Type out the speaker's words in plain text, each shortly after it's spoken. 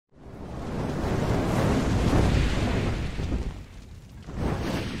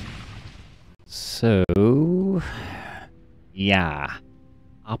So, yeah,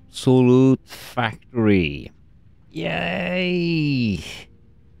 absolute factory. Yay!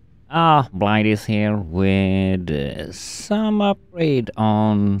 Blind is here with some upgrade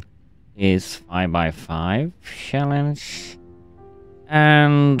on his 5x5 challenge.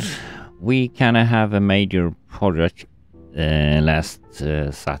 And we kind of have a major project last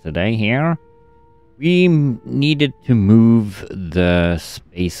Saturday here. We needed to move the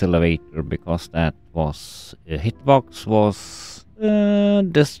space elevator because that was hitbox was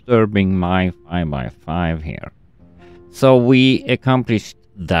disturbing my 5x5 here. So we accomplished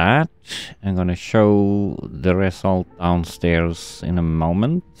that. I'm gonna show the result downstairs in a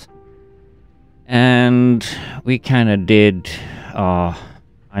moment. And we kind of did.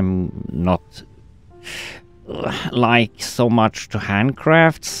 I'm not like so much to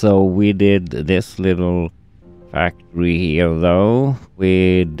handcraft, so we did this little factory here though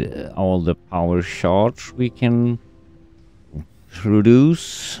with all the power shards we can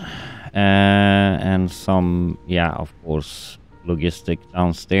produce and some, yeah, of course, logistic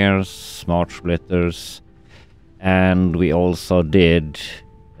downstairs, smart splitters, and we also did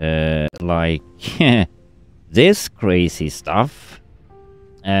like this crazy stuff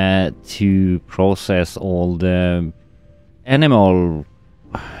to process all the animal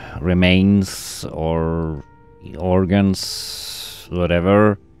remains or organs,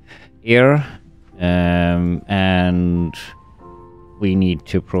 whatever, here, and we need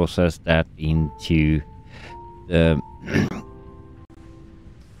to process that into the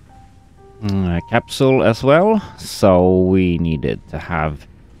capsule as well. So we needed to have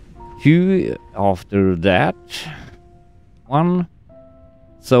two after that one.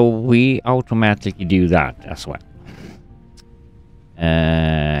 So we automatically do that as well.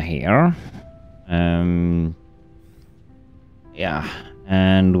 Here. Yeah,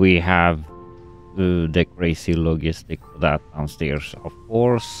 and we have the crazy logistic for that downstairs, of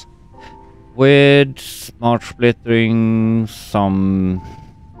course, with smart splittering, some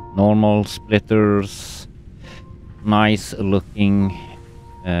normal splitters, nice looking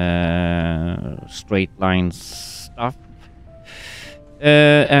straight line stuff.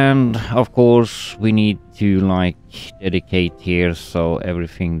 And of course we need to like dedicate here so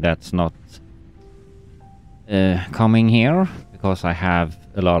everything that's not coming here, because I have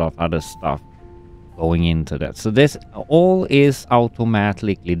a lot of other stuff going into that. So this all is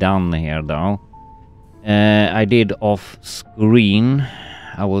automatically done here though. I did off screen,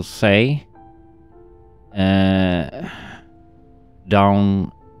 I will say,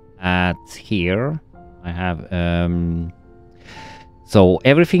 down at here I have so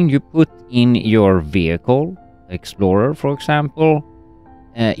everything you put in your vehicle, Explorer for example,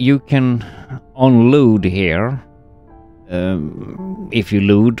 you can unload here. If you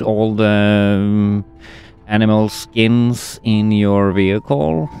load all the animal skins in your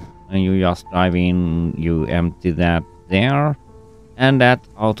vehicle and you just drive in, you empty that there, and that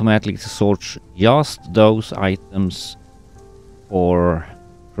automatically sorts just those items for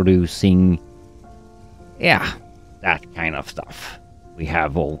producing, yeah, that kind of stuff we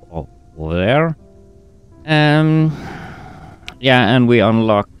have all over there. Yeah, and we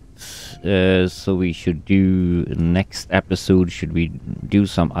unlocked, so we should do next episode, should we do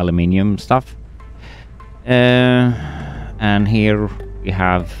some aluminium stuff. And here we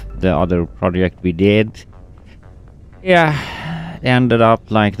have the other project we did. Yeah, ended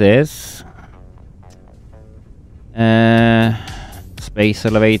up like this. Space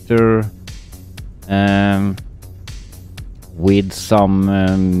elevator with some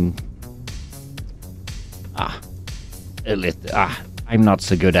I'm not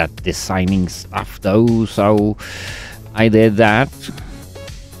so good at designing stuff though, so I did that,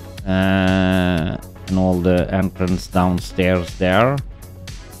 and all the entrance downstairs there.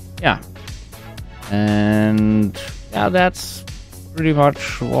 Yeah, and yeah, that's pretty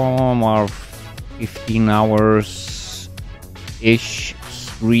much our 15 hours ish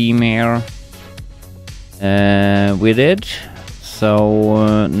stream here we did.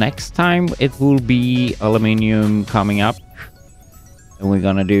 So next time it will be aluminium coming up, and we're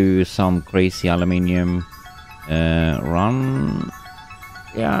gonna do some crazy aluminium run.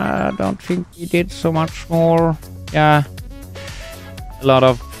 Yeah, I don't think we did so much more. Yeah, a lot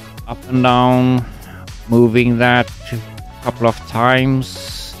of up and down, moving that a couple of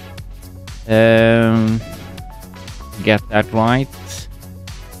times, get that right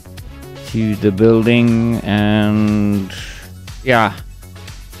to the building, and yeah,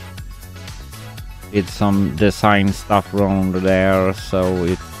 did some design stuff around there so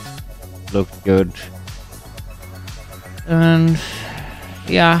it looked good. And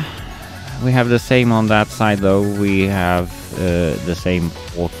yeah, we have the same on that side though. We have the same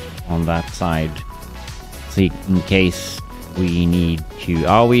port on that side. So in case we need to...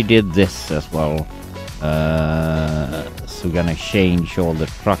 Oh, we did this as well. So we're gonna change all the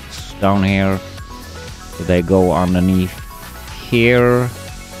trucks down here. So they go underneath here.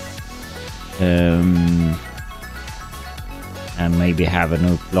 And maybe have a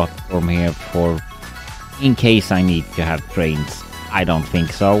new platform here for... in case I need to have trains. I don't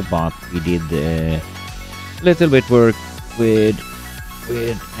think so, but we did a little bit work with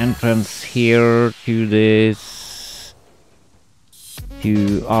entrance here to this,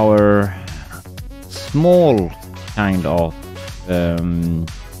 to our small kind of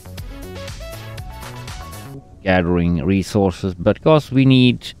gathering resources, but because we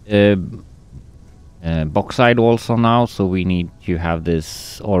need bauxite also now, so we need to have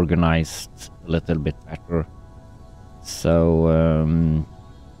this organized a little bit better. So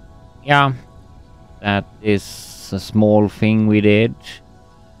yeah, that is a small thing we did.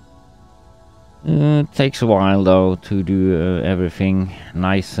 It takes a while though to do everything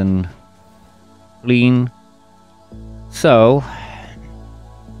nice and clean. So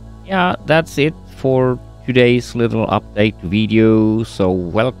yeah, that's it for today's little update video. So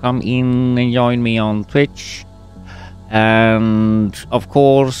welcome in and join me on Twitch, and of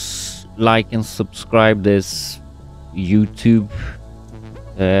course like and subscribe this YouTube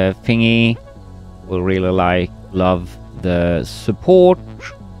thingy. We really love the support.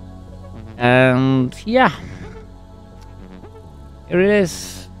 And yeah, here it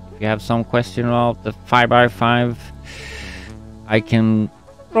is. If you have some question about the 5x5, I can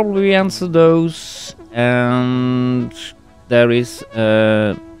probably answer those. And there is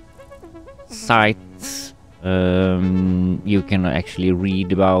a site you can actually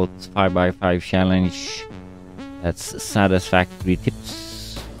read about 5x5 challenge. That's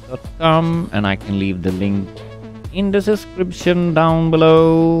satisfactorytips.com, and I can leave the link in the description down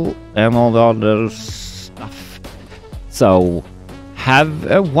below and all the other stuff. So have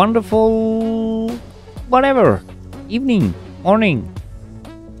a wonderful whatever evening, morning.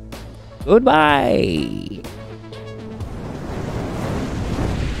 Goodbye.